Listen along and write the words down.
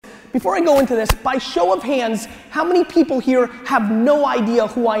before I go into this, by show of hands, how many people here have no idea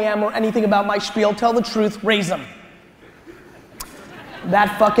who I am or anything about my spiel? Tell the truth, raise them.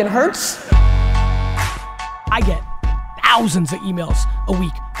 That fucking hurts. I get thousands of emails a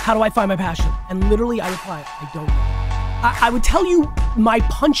week. How do I find my passion? And literally I reply, I don't know. I would tell you, my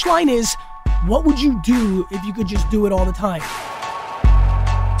punchline is, what would you do if you could just do it all the time?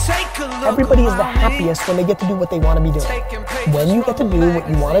 Everybody is the happiest when they get to do what they want to be doing. When you get to do what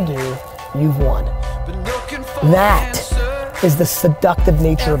you want to do, you've won. That is the seductive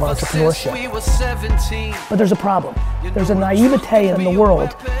nature of entrepreneurship. But there's a problem. There's a naivete in the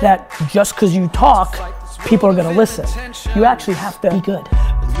world that just because you talk, people are gonna listen. You actually have to be good.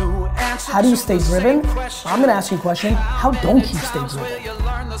 How do you stay driven? I'm gonna ask you a question. How don't you stay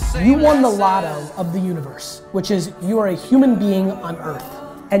driven? You won the lotto of the universe, which is you are a human being on earth.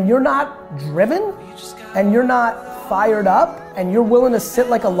 And you're not driven, and you're not fired up, and you're willing to sit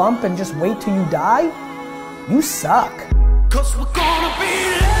like a lump and just wait till you die, you suck.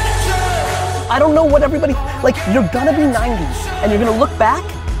 I don't know what everybody, like you're gonna be 90 and you're gonna look back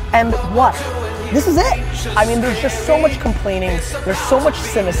and what? This is it. I mean, there's just so much complaining, there's so much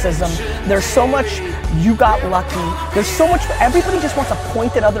cynicism, there's so much you got lucky, there's so much, everybody just wants to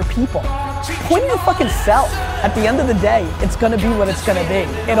point at other people. Point at your fucking self. At the end of the day, it's gonna be what it's gonna be.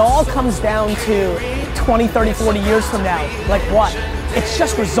 It all comes down to 20, 30, 40 years from now. Like what? It's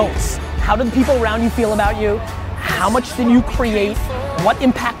just results. How do the people around you feel about you? How much did you create? What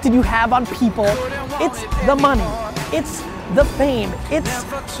impact did you have on people? It's the money. It's the fame. It's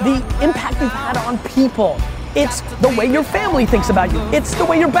the impact you've had on people. It's the way your family thinks about you. It's the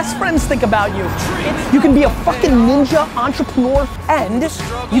way your best friends think about you. You can be a fucking ninja entrepreneur and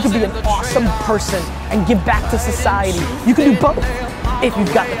you can be an awesome person and give back to society. You can do both if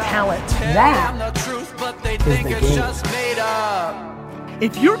you've got the talent. That is the game.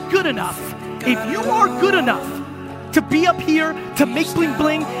 If you're good enough, if you are good enough to be up here, to make bling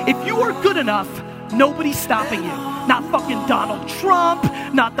bling, if you are good enough, nobody's stopping you. Not fucking Donald Trump,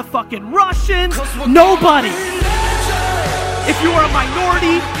 not the fucking Russians, nobody. If you are a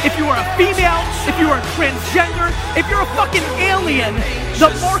minority, if you are a female, if you are a transgender, if you're a fucking alien, the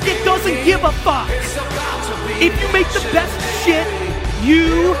market doesn't give a fuck. If you make the best shit,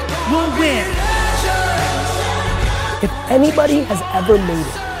 you will win. If anybody has ever made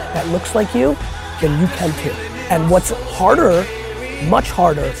it that looks like you, then you can too. And what's harder, much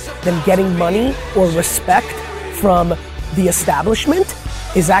harder than getting money or respect from the establishment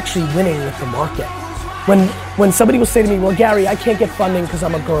is actually winning with the market. When somebody will say to me, well, Gary, I can't get funding because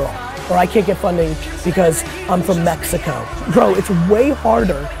I'm a girl, or I can't get funding because I'm from Mexico. Bro, it's way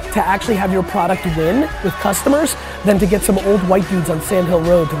harder to actually have your product win with customers than to get some old white dudes on Sand Hill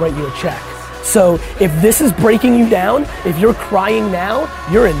Road to write you a check. So if this is breaking you down, if you're crying now,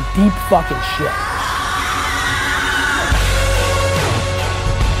 you're in deep fucking shit.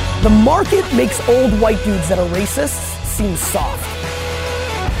 The market makes old white dudes that are racists seem soft.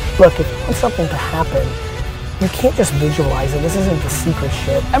 Look, if you want something to happen, you can't just visualize it. This isn't the secret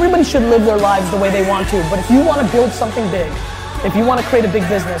shit. Everybody should live their lives the way they want to, but if you want to build something big, if you want to create a big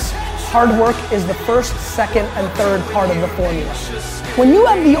business, hard work is the first, second, and third part of the formula. When you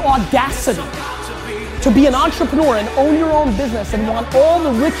have the audacity to be an entrepreneur and own your own business and want all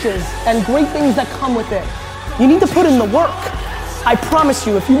the riches and great things that come with it, you need to put in the work. I promise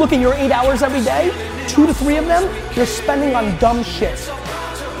you, if you look at your 8 hours every day, 2 to 3 of them, you're spending on dumb shit.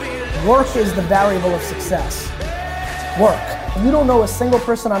 Work is the variable of success. Work. You don't know a single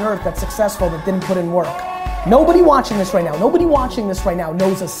person on earth that's successful that didn't put in work. Nobody watching this right now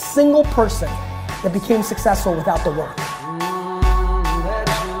knows a single person that became successful without the work.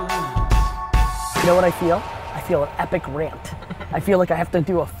 You know what I feel? I feel an epic rant. I feel like I have to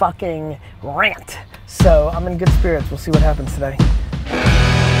do a fucking rant. So I'm in good spirits. We'll see what happens today.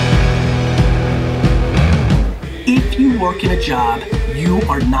 If you work in a job, you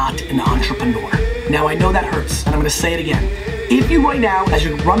are not an entrepreneur. Now I know that hurts, and I'm gonna say it again. If you right now, as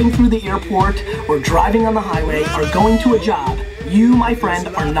you're running through the airport or driving on the highway, are going to a job, you, my friend,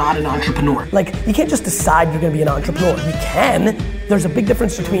 are not an entrepreneur. Like, you can't just decide you're gonna be an entrepreneur. You can. There's a big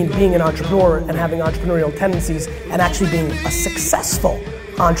difference between being an entrepreneur and having entrepreneurial tendencies and actually being a successful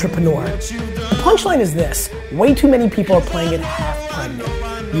entrepreneur. The punchline is this: way too many people are playing it half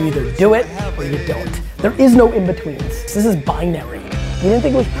pregnant. You either do it or you don't. There is no in-betweens. This is binary. You didn't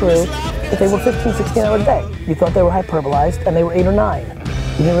think it was true that they were 15, 16 hours a day. You thought they were hyperbolized and they were 8 or 9.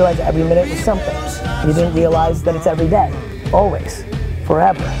 You didn't realize every minute was something. You didn't realize that it's every day, always,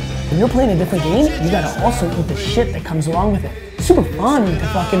 forever. When you're playing a different game, you gotta also eat the shit that comes along with it. Super fun to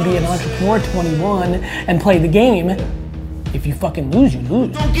fucking be an entrepreneur 21 and play the game. If you fucking lose, you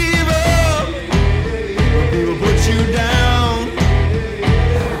lose.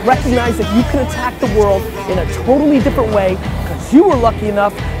 recognize that you can attack the world in a totally different way because you were lucky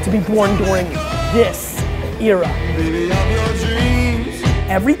enough to be born during this era.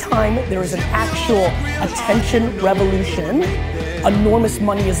 Every time there is an actual attention revolution, enormous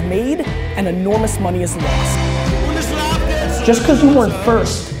money is made and enormous money is lost. Just because you weren't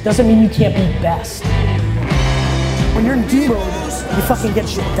first doesn't mean you can't be best. When you're in D mode, you fucking get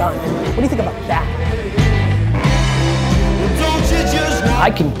shit done. What do you think about that? I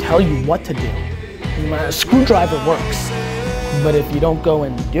can tell you what to do. A screwdriver works, but if you don't go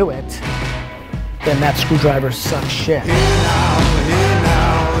and do it, then that screwdriver sucks shit.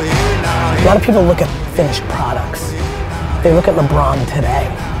 A lot of people look at finished products. They look at LeBron today.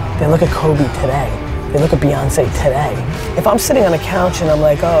 They look at Kobe today. They look at Beyonce today. If I'm sitting on a couch and I'm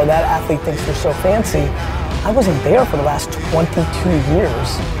like, oh, that athlete thinks they're so fancy, I wasn't there for the last 22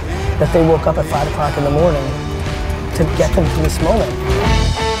 years that they woke up at 5 o'clock in the morning to get them to this moment.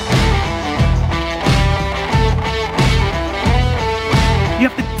 You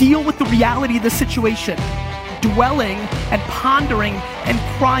have to deal with the reality of the situation. Dwelling and pondering and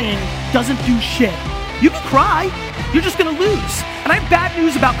crying doesn't do shit. You can cry, you're just gonna lose. And I have bad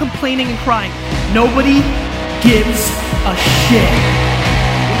news about complaining and crying. Nobody gives a shit.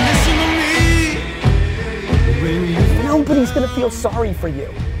 Nobody's gonna feel sorry for you.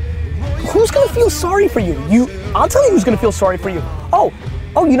 Who's gonna feel sorry for you? I'll tell you who's gonna feel sorry for you. Oh,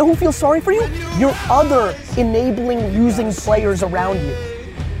 you know who feels sorry for you? Your other enabling losing players around you.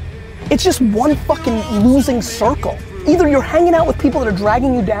 It's just one fucking losing circle. Either you're hanging out with people that are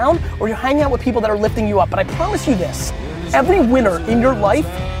dragging you down or you're hanging out with people that are lifting you up. But I promise you this, every winner in your life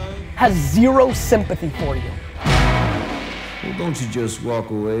has zero sympathy for you. Well, don't you just walk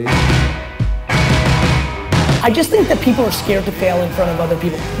away? I just think that people are scared to fail in front of other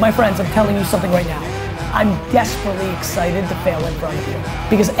people. My friends, I'm telling you something right now. I'm desperately excited to fail in front of you.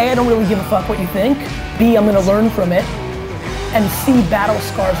 Because A, I don't really give a fuck what you think. B, I'm gonna learn from it. And C, battle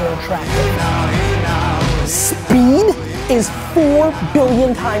scars are attractive. Speed is 4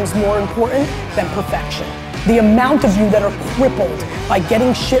 billion times more important than perfection. The amount of you that are crippled by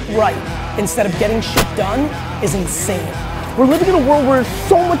getting shit right instead of getting shit done is insane. We're living in a world where there's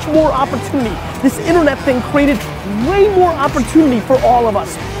so much more opportunity. This internet thing created way more opportunity for all of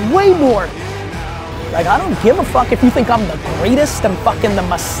us. Way more. Like, I don't give a fuck if you think I'm the greatest and fucking the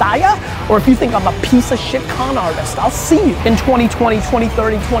messiah, or if you think I'm a piece of shit con artist. I'll see you in 2020,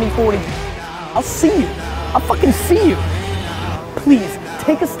 2030, 2040. I'll see you. I'll fucking see you. Please,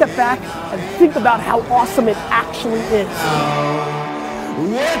 take a step back and think about how awesome it actually is.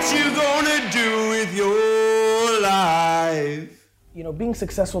 What you gonna do with your life? You know, being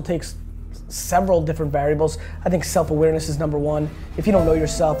successful takes several different variables. I think self-awareness is number one. If you don't know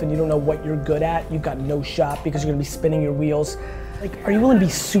yourself and you don't know what you're good at, you've got no shot because you're gonna be spinning your wheels. Like, are you willing to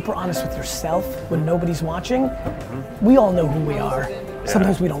be super honest with yourself when nobody's watching? We all know who we are.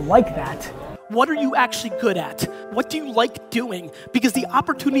 Sometimes we don't like that. What are you actually good at? What do you like doing? Because the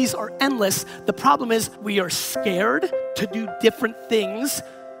opportunities are endless. The problem is we are scared to do different things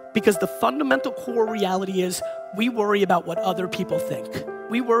because the fundamental core reality is we worry about what other people think.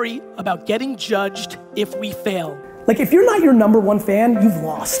 We worry about getting judged if we fail. Like, if you're not your number one fan, you've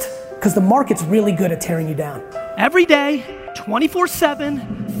lost. Because the market's really good at tearing you down. Every day, 24/7,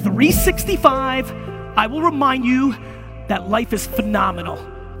 365, I will remind you that life is phenomenal,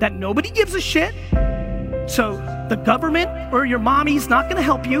 that nobody gives a shit. So the government or your mommy's not gonna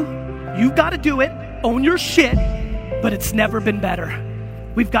help you. You've gotta do it, own your shit, but it's never been better.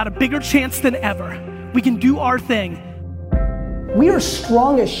 We've got a bigger chance than ever. We can do our thing. We are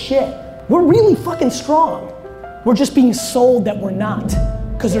strong as shit. We're really fucking strong. We're just being sold that we're not,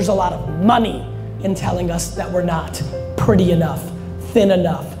 because there's a lot of money in telling us that we're not pretty enough, thin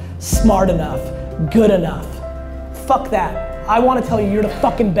enough, smart enough, good enough. Fuck that. I want to tell you you're the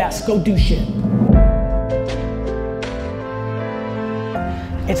fucking best. Go do shit.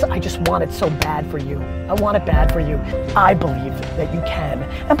 I just want it so bad for you. I want it bad for you. I believe that you can.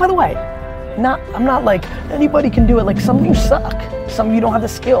 And by the way, I'm not like, anybody can do it. Like, some of you suck. Some of you don't have the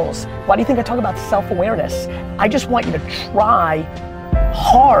skills. Why do you think I talk about self-awareness? I just want you to try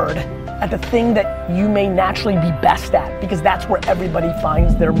hard at the thing that you may naturally be best at, because that's where everybody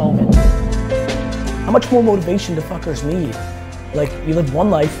finds their moment. How much more motivation do fuckers need? Like, you live one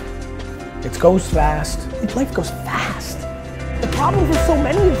life, it goes fast. Life goes fast. The problem for so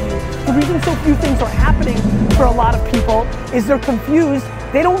many of you, the reason so few things are happening for a lot of people is they're confused.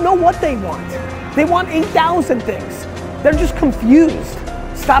 They don't know what they want. They want 8,000 things. They're just confused.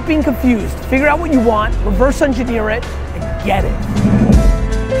 Stop being confused. Figure out what you want, reverse engineer it, and get it.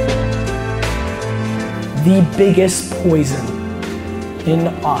 The biggest poison in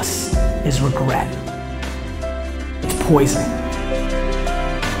us is regret. It's poison.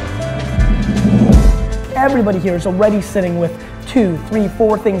 Everybody here is already sitting with 2, 3,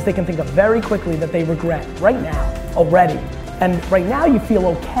 4 things they can think of very quickly that they regret right now, already. And right now you feel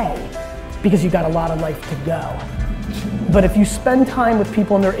okay because you got a lot of life to go. But if you spend time with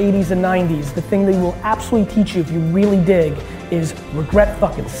people in their 80s and 90s, the thing they will absolutely teach you if you really dig is regret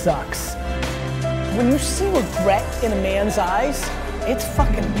fucking sucks. When you see regret in a man's eyes, it's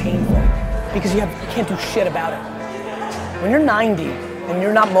fucking painful because you can't do shit about it. When you're 90 and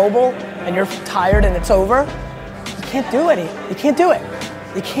you're not mobile and you're tired and it's over, you can't do it. You can't do it.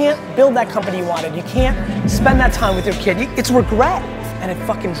 You can't build that company you wanted. You can't spend that time with your kid. It's regret, and it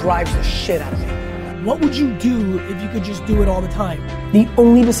fucking drives the shit out of me. What would you do if you could just do it all the time? The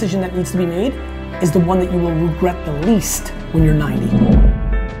only decision that needs to be made is the one that you will regret the least when you're 90.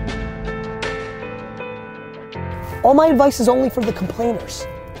 All my advice is only for the complainers.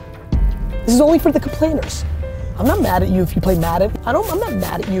 This is only for the complainers. I'm not mad at you if you play Madden. I'm not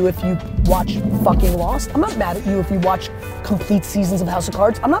mad at you if you watch fucking Lost. I'm not mad at you if you watch complete seasons of House of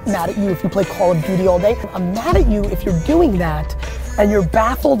Cards. I'm not mad at you if you play Call of Duty all day. I'm mad at you if you're doing that and you're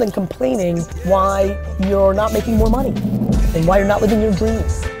baffled and complaining why you're not making more money and why you're not living your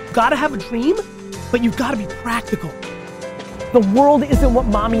dreams. You gotta have a dream, but you gotta be practical. The world isn't what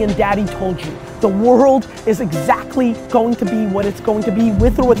mommy and daddy told you. The world is exactly going to be what it's going to be,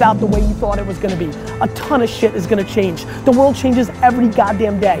 with or without the way you thought it was gonna be. A ton of shit is gonna change. The world changes every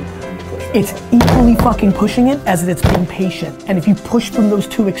goddamn day. It's equally fucking pushing it as it's being patient. And if you push from those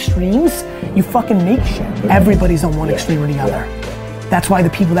two extremes, you fucking make shit. Everybody's on one extreme or the other. That's why the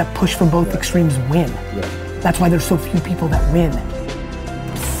people that push from both extremes win. That's why there's so few people that win.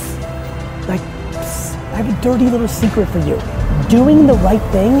 Psst. Like, psst. I have a dirty little secret for you. Doing the right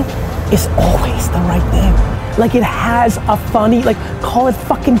thing is always the right thing. Like, it has a funny, like, call it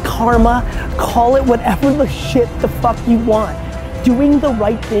fucking karma, call it whatever the shit the fuck you want. Doing the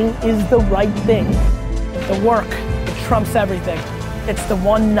right thing is the right thing. The work, it trumps everything. It's the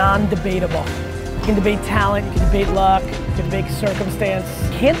one non-debatable. You can debate talent, you can debate luck, you can debate circumstance.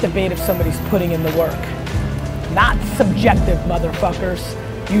 You can't debate if somebody's putting in the work. Not subjective, motherfuckers.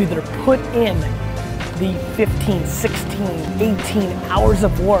 You either put in the 15, 16, 18 hours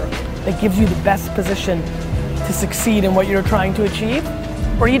of work that gives you the best position to succeed in what you're trying to achieve,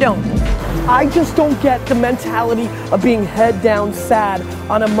 or you don't. I just don't get the mentality of being head down sad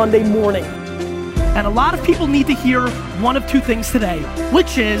on a Monday morning. And a lot of people need to hear one of two things today,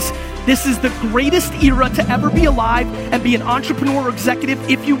 which is, this is the greatest era to ever be alive and be an entrepreneur or executive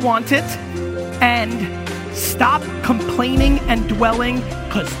if you want it. And stop complaining and dwelling,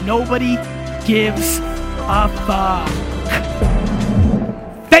 because nobody gives a fuck.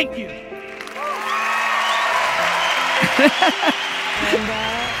 Thank you.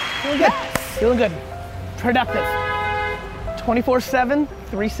 Feeling good. Feeling good. Productive. 24/7,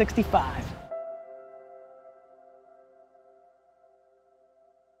 365.